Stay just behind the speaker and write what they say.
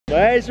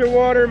My eyes are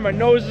watering, my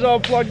nose is all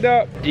plugged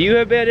up. Do you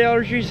have bad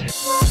allergies?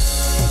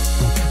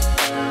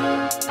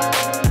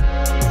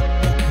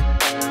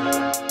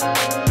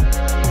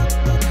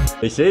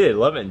 They say they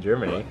love it in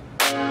Germany.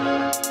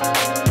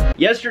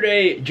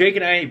 Yesterday, Jake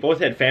and I both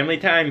had family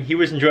time. He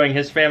was enjoying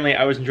his family,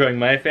 I was enjoying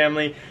my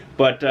family.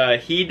 But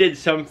he did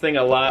something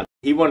a lot.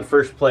 He won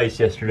first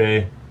place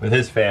yesterday with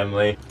his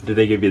family. Did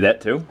they give you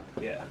that too?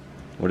 Yeah.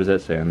 What does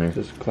that say on there?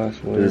 Just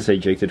class winner. Does it say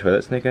Jake the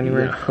Toilet Snake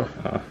anywhere? No.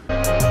 Oh.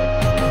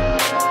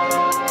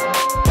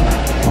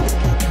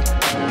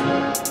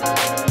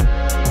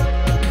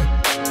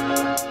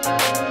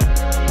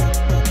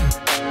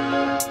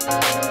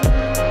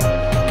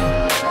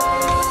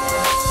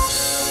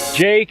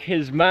 Jake,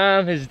 his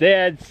mom, his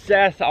dad,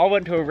 Seth all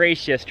went to a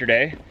race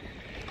yesterday.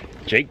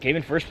 Jake came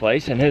in first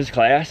place in his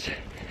class.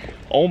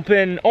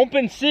 Open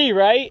C,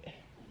 right?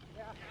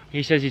 Yeah.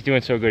 He says he's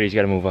doing so good he's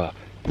got to move up.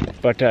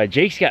 But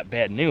Jake's got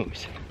bad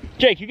news.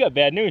 Jake, you got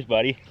bad news,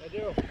 buddy. I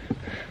do.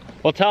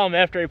 Well, tell him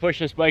after I push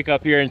this bike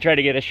up here and try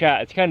to get a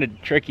shot. It's kind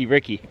of tricky,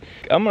 Ricky.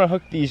 I'm gonna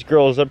hook these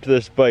girls up to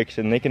this bike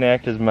and they can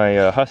act as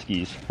my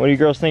huskies. What do you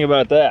girls think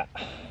about that?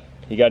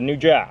 You got a new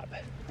job.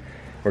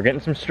 We're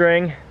getting some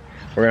string.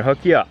 We're gonna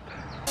hook you up.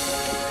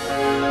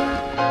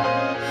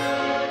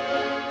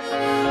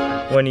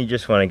 When you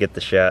just want to get the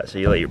shot, so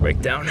you lay your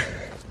bike down.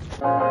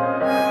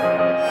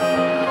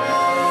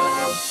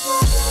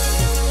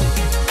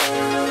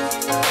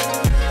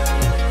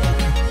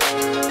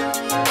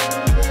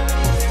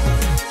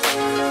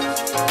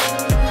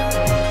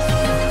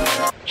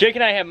 Jake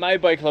and I have my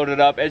bike loaded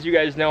up. As you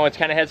guys know, it's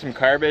kind of had some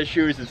carb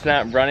issues. It's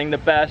not running the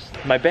best.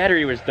 My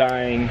battery was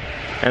dying,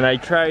 and I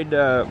tried,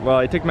 well,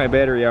 I took my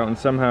battery out and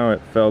somehow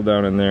it fell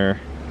down in there.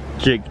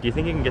 Jake, do you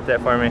think you can get that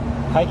for me?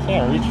 I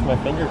can't reach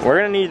my fingers. We're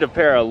gonna need a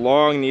pair of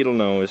long needle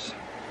nose.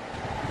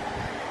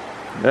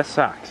 That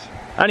sucks.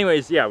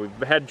 Anyways, yeah, we've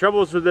had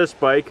troubles with this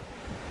bike.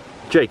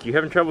 Jake, you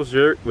having troubles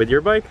with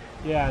your bike?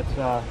 Yeah,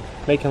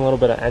 it's making a little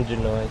bit of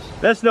engine noise.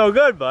 That's no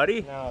good,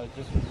 buddy. No, it's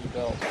just was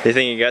rebuilt. Do you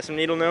think you got some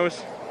needle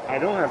nose? I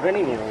don't have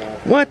any needle nose.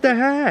 What the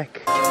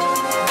heck?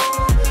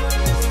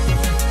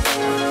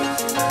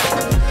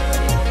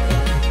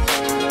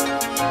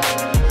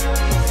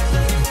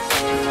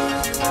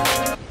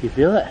 You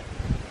feel it?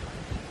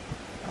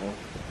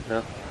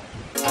 No.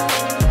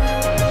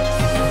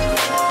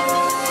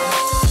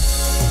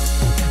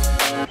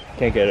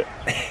 Can't get it.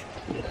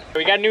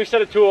 We got a new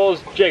set of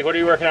tools. Jake, what are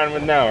you working on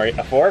with now? A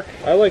fork?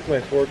 I like my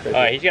fork.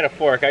 He's got a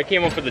fork. I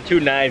came up with the 2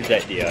 knives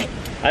idea.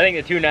 I think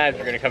the 2 knives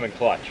are gonna come in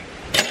clutch.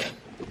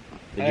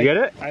 Did you get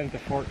it? I think the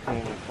fork came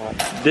in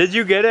clutch. Did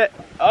you get it?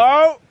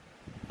 Oh!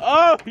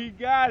 Oh, he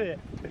got it!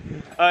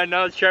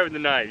 Now let's try with the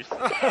knives.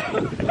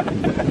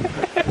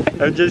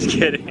 I'm just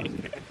kidding.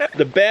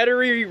 The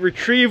battery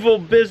retrieval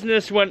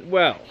business went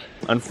well.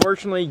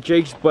 Unfortunately,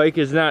 Jake's bike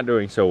is not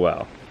doing so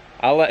well.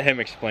 I'll let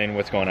him explain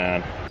what's going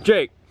on.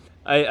 Jake,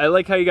 I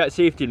like how you got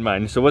safety in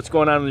mind. So what's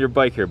going on with your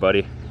bike here,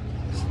 buddy?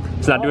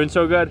 It's not doing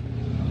so good?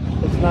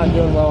 It's not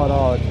doing well at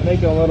all. It's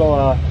making a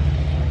little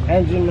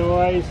engine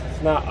noise.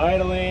 It's not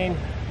idling.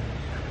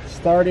 It's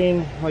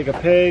starting like a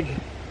pig.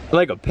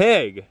 Like a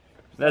pig?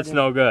 That's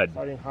no good.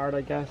 Starting hard,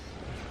 I guess.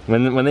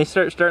 When they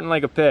start starting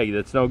like a pig,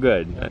 that's no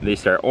good. They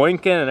start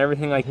oinking and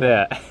everything like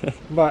that.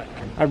 But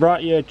I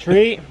brought you a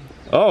treat.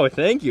 Oh,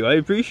 thank you. I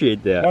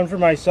appreciate that. One for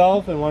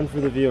myself and one for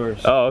the viewers.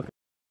 Oh, okay.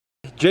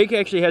 Jake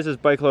actually has his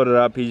bike loaded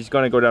up. He's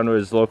going to go down to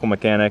his local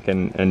mechanic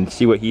and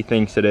see what he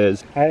thinks it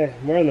is. I'm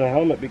wearing the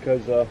helmet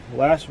because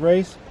last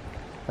race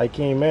I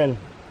came in.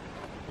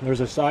 There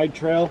was a side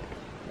trail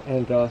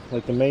and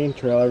like the main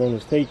trail everyone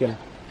was taking.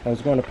 I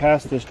was going to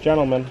pass this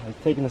gentleman. I was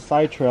taking the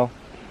side trail.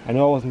 I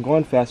know I wasn't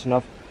going fast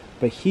enough,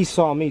 but he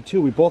saw me too.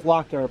 We both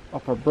locked up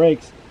our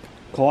brakes,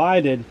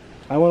 collided.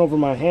 I went over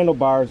my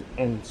handlebars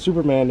and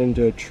Superman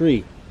into a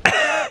tree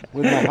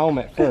with my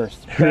helmet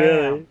first.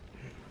 Really?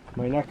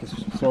 My neck is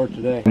sore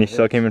today. And you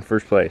still came in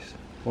first place.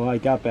 Well, I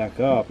got back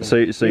up. So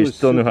you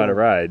still knew how to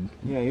ride.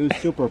 Yeah, he was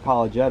super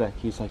apologetic.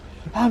 He's like,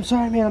 I'm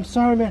sorry, man.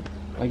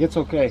 Like, it's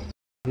okay.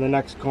 In the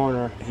next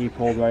corner, he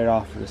pulled right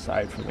off to the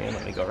side for me and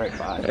let me go right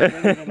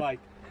by.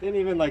 Didn't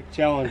even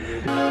challenge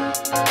me.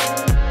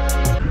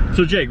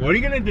 So Jake, what are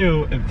you gonna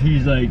do if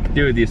he's like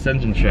doing the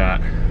ascension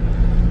shot?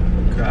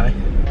 Cry.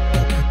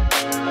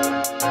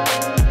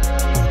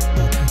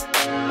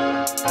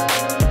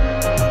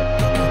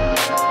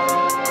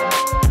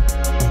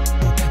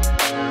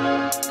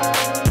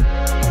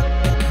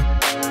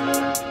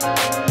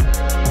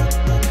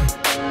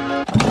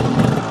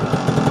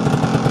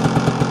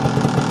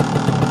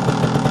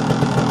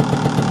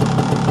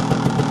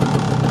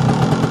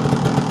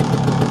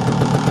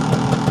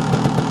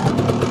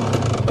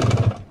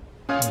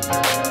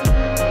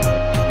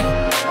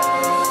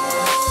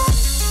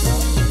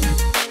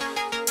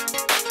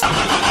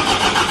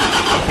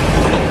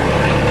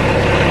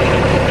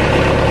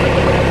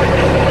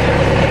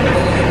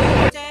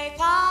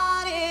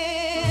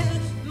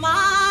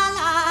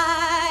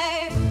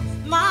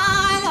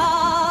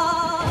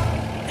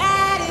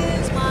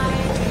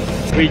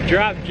 We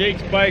dropped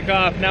Jake's bike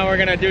off. Now we're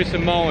gonna do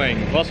some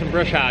mowing. Well, some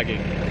brush hogging.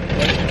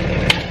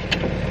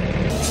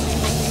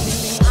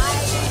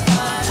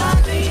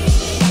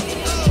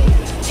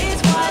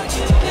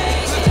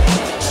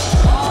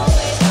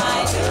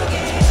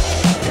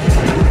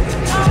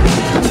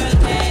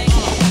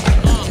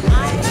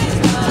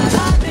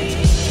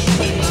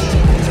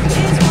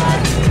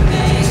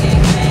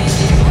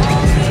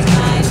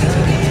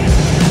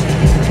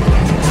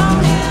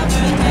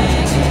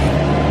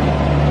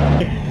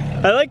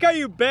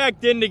 you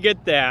backed in to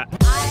get that.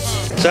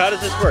 So how does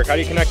this work? How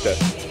do you connect this?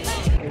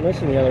 You're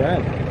missing the other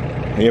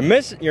end.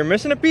 You're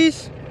missing a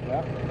piece?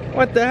 Yeah.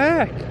 What the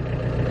heck?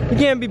 You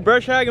can't be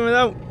brush hogging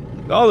without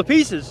all the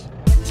pieces.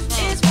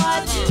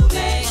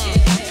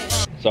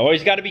 It's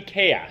always got to be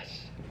chaos.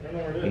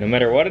 No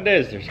matter what it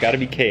is, there's got to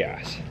be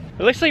chaos.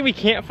 It looks like we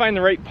can't find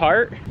the right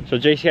part, so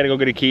Jake's got to go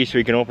get a key so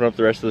we can open up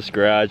the rest of this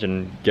garage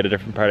and get a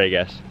different part, I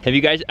guess. Have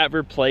you guys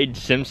ever played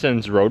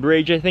Simpsons Road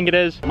Rage, I think it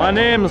is? My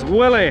name's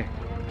Willie.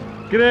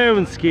 Get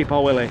down, Skipper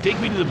Willie. Take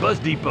me to the bus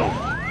depot.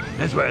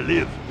 That's where I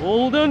live.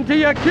 Hold on to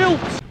your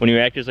kilts. When you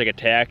act as like a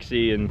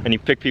taxi and you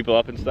pick people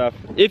up and stuff.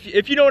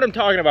 If you know what I'm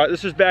talking about,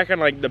 this was back on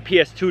like the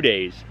PS2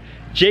 days.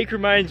 Jake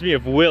reminds me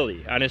of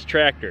Willie on his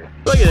tractor.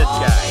 Look at this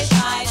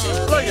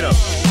guy. Look at him.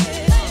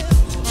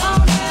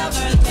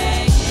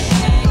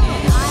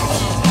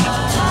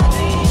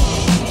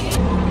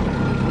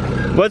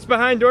 What's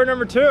behind door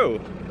number 2?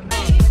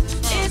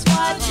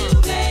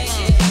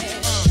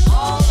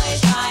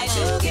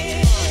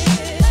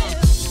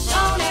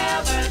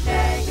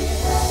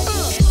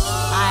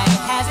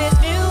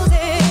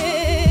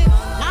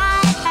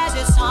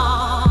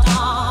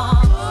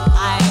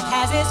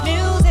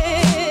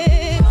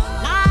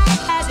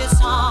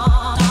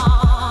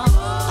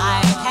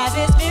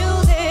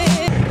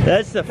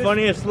 That's the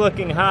funniest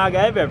looking hog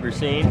I've ever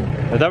seen.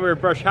 I thought we were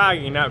brush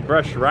hogging, not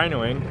brush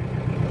rhinoing.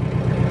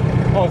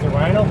 Oh, it's a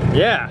rhino?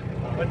 Yeah.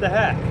 What the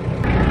heck?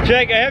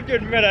 Jake, I have to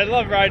admit, I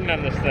love riding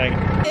on this thing.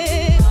 Alright,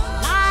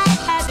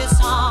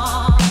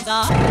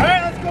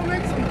 let's go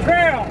make some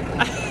trails.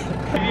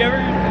 Have you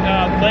ever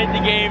played the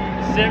game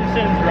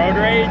Simpsons Road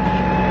Rage?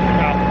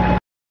 No.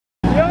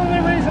 The only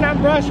reason I'm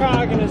brush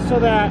hogging is so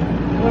that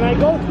when I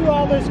go through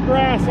all this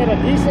grass at a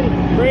decent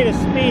rate of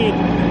speed,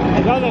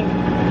 it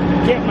doesn't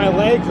get my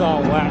legs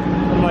all wet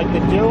from like the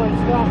dew and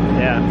stuff.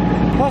 Yeah.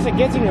 Plus it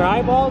gets in your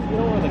eyeballs, you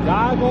don't wear the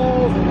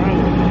goggles, and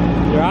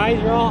then your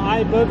eyes are all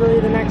eye boogery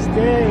the next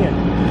day, and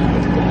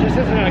it just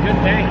isn't a good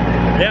thing.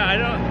 Yeah,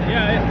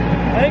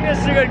 I think this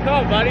is a good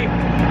call, buddy.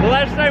 The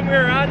last time we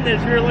were on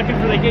this, we were looking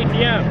for the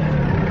KTM.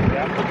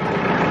 Yeah.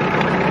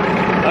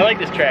 I like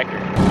this tractor.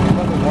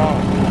 Nothing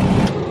wrong.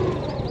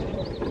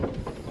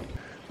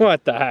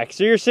 What the heck?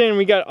 So you're saying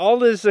we got all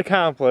this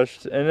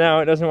accomplished and now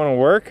it doesn't want to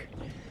work?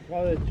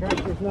 Well, the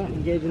tractor's not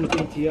engaging the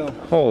PTO.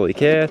 Holy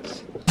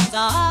cats.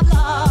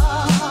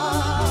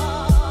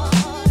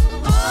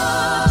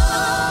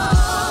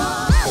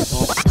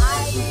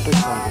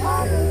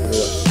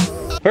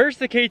 First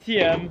the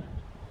KTM,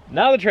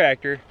 now the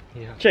tractor.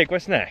 Yeah. Jake,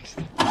 what's next?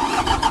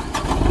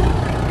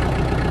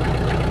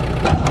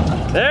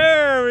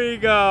 There we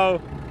go.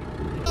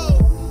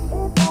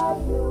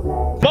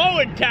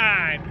 Mowing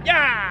time,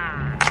 yeah!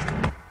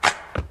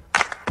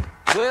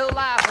 Well,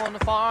 life on the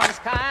farm is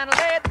kinda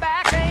laid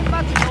back. Ain't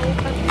much no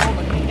control,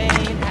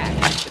 ain't hack.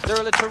 It's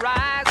early to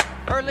rise,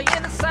 early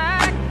in the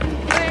sack.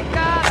 Thank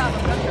God I'm a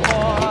country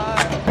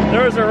boy.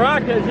 There was a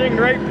rock that zinged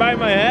right by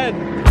my head.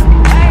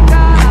 Thank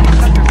God I'm a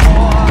country boy.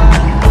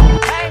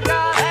 Thank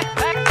God,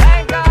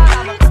 thank God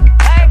I'm a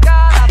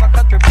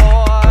country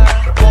boy.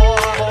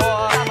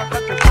 I'm a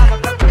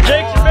country.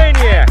 Jake's a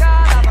maniac.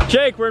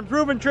 Jake, we're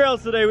improving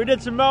trails today. We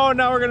did some mowing,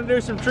 now we're gonna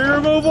do some tree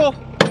removal.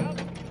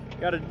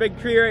 Got a big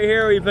tree right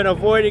here. We've been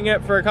avoiding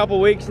it for a couple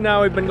weeks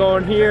now. We've been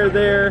going here,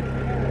 there,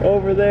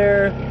 over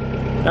there.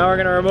 Now we're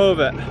gonna remove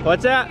it.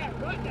 What's that?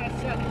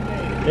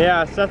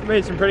 Yeah, Seth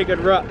made some pretty good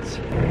ruts.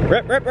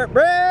 Rip, rip, rip,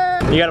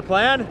 rip. You got a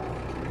plan?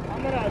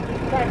 I'm gonna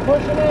just try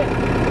pushing it.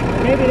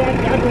 Maybe that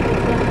guy will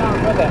just come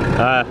down with it.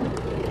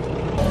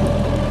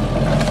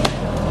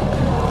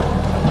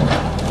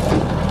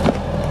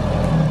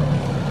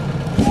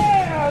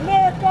 Yeah,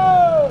 there it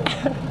goes!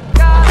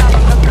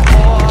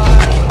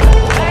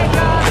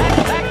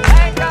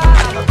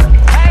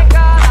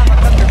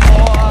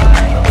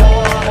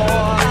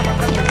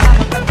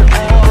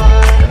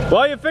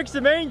 Well, you fixed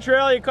the main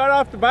trail, you cut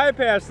off the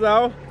bypass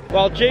though.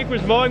 While Jake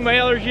was mowing, my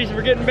allergies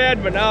were getting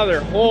bad, but now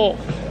they're whole.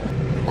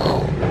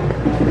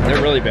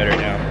 They're really better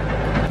now.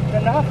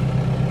 Good enough?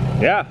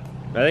 Yeah,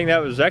 I think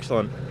that was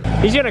excellent.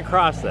 He's gonna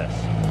cross this.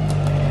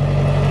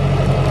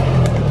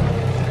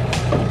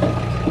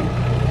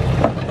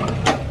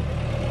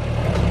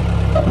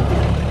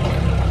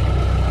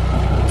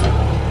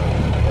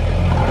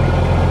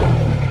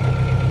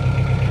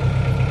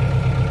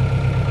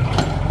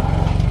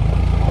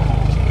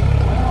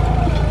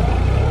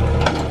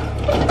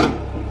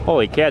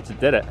 Holy cats, it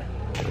did it.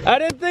 I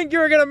didn't think you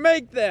were gonna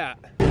make that.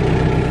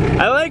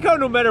 I like how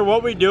no matter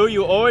what we do,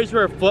 you always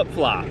wear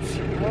flip-flops.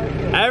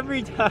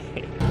 Every time.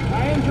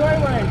 I enjoy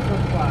wearing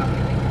flip-flops.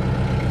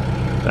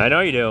 I know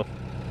you do.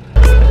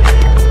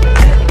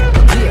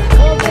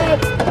 Oh, good.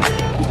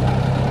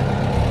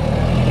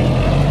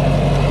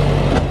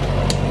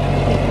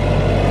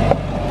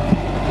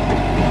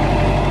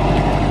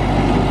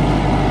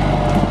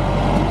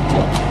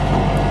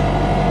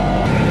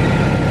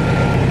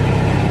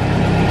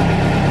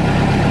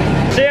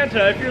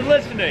 Santa, if you're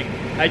listening,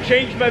 I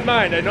changed my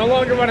mind. I no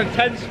longer want a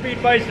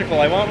 10-speed bicycle.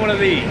 I want one of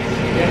these.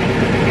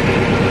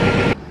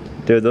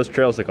 Dude, those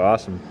trails look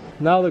awesome.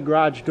 Now the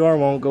garage door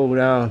won't go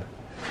down.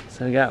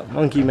 So I got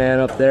Monkey Man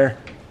up there.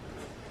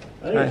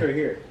 I think it's right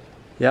here.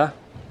 Yeah?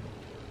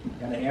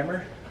 Got a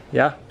hammer?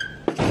 Yeah.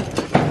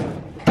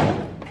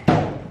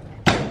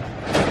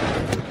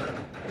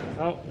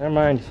 Oh, never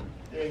mind.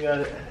 You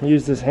got it.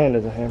 Use this hand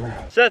as a hammer.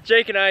 Seth,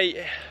 Jake, and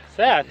I...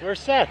 Seth, where's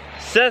Seth?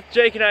 Seth,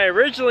 Jake, and I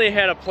originally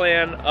had a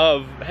plan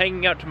of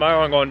hanging out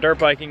tomorrow and going dirt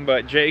biking,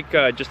 but Jake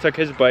just took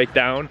his bike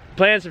down.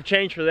 Plans have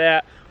changed for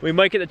that. We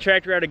might get the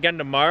tractor out again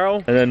tomorrow,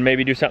 and then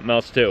maybe do something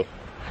else too.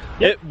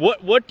 Yep.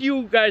 What do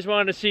you guys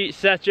want to see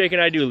Seth, Jake,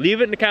 and I do?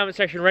 Leave it in the comment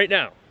section right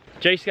now.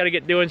 Jake's got to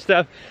get doing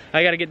stuff.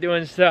 I got to get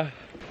doing stuff.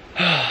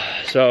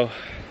 So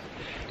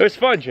it was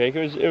fun, Jake.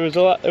 It was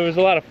a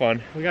lot of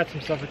fun. We got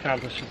some stuff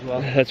accomplished as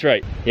well. That's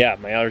right. Yeah,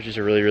 my allergies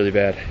are really, really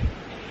bad.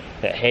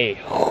 That hay.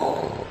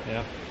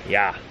 Yeah.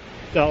 Yeah.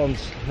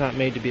 Dalton's not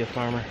made to be a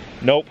farmer.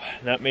 Nope,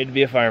 not made to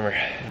be a farmer.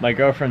 My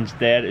girlfriend's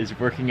dad is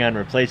working on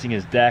replacing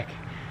his deck.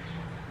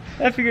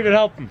 I figured it'd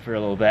help him for a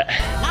little bit. Life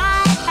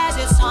has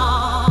its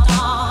song,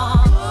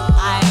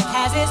 life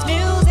has its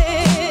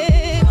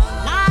music,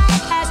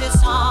 life has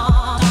its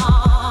song,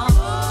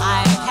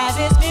 life has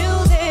its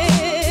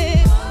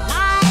music,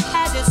 life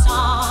has its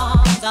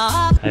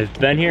songs. I've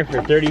been here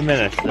for 30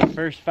 minutes. The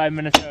first 5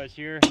 minutes I was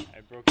here,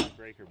 I broke the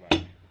breaker bar.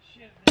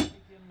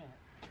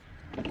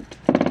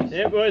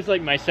 It was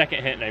like my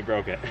second hit and I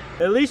broke it.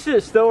 At least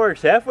it still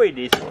works halfway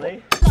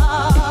decently.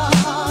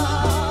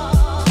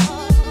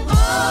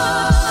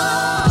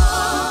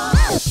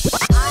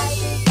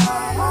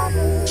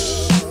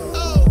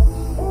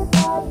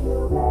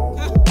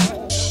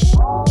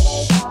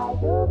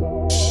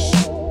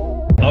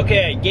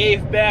 Okay, I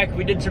gave back.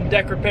 We did some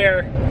deck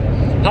repair.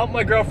 Helped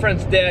my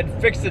girlfriend's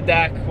dad fix the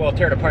deck. Well,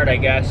 tear it apart, I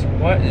guess.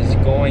 What is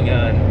going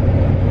on?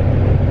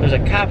 There's a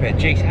cop at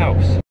Jake's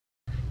house.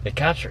 The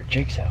cops are at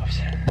Jake's house.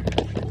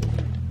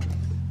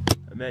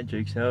 I'm at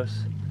Jake's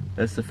house.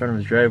 That's the front of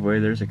his driveway.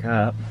 There's a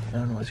cop. I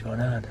don't know what's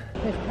going on.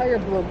 His tire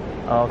blew.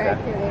 Oh, okay.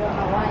 Back here, they don't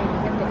know why he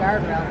hit the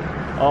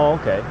guardrail. Oh,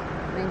 okay.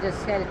 They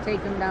just had to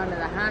take him down to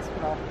the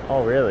hospital.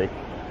 Oh, really?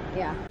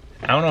 Yeah.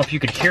 I don't know if you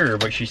could hear her,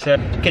 but she said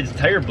the kid's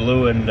tire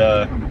blew and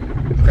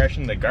crashed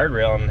into the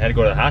guardrail and had to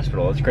go to the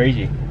hospital. It's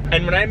crazy.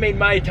 And when I made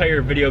my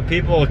tire video,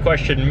 people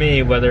questioned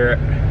me whether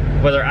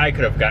I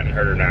could have gotten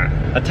hurt or not.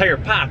 A tire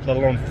popped, let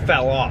alone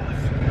fell off.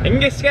 It can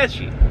get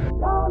sketchy.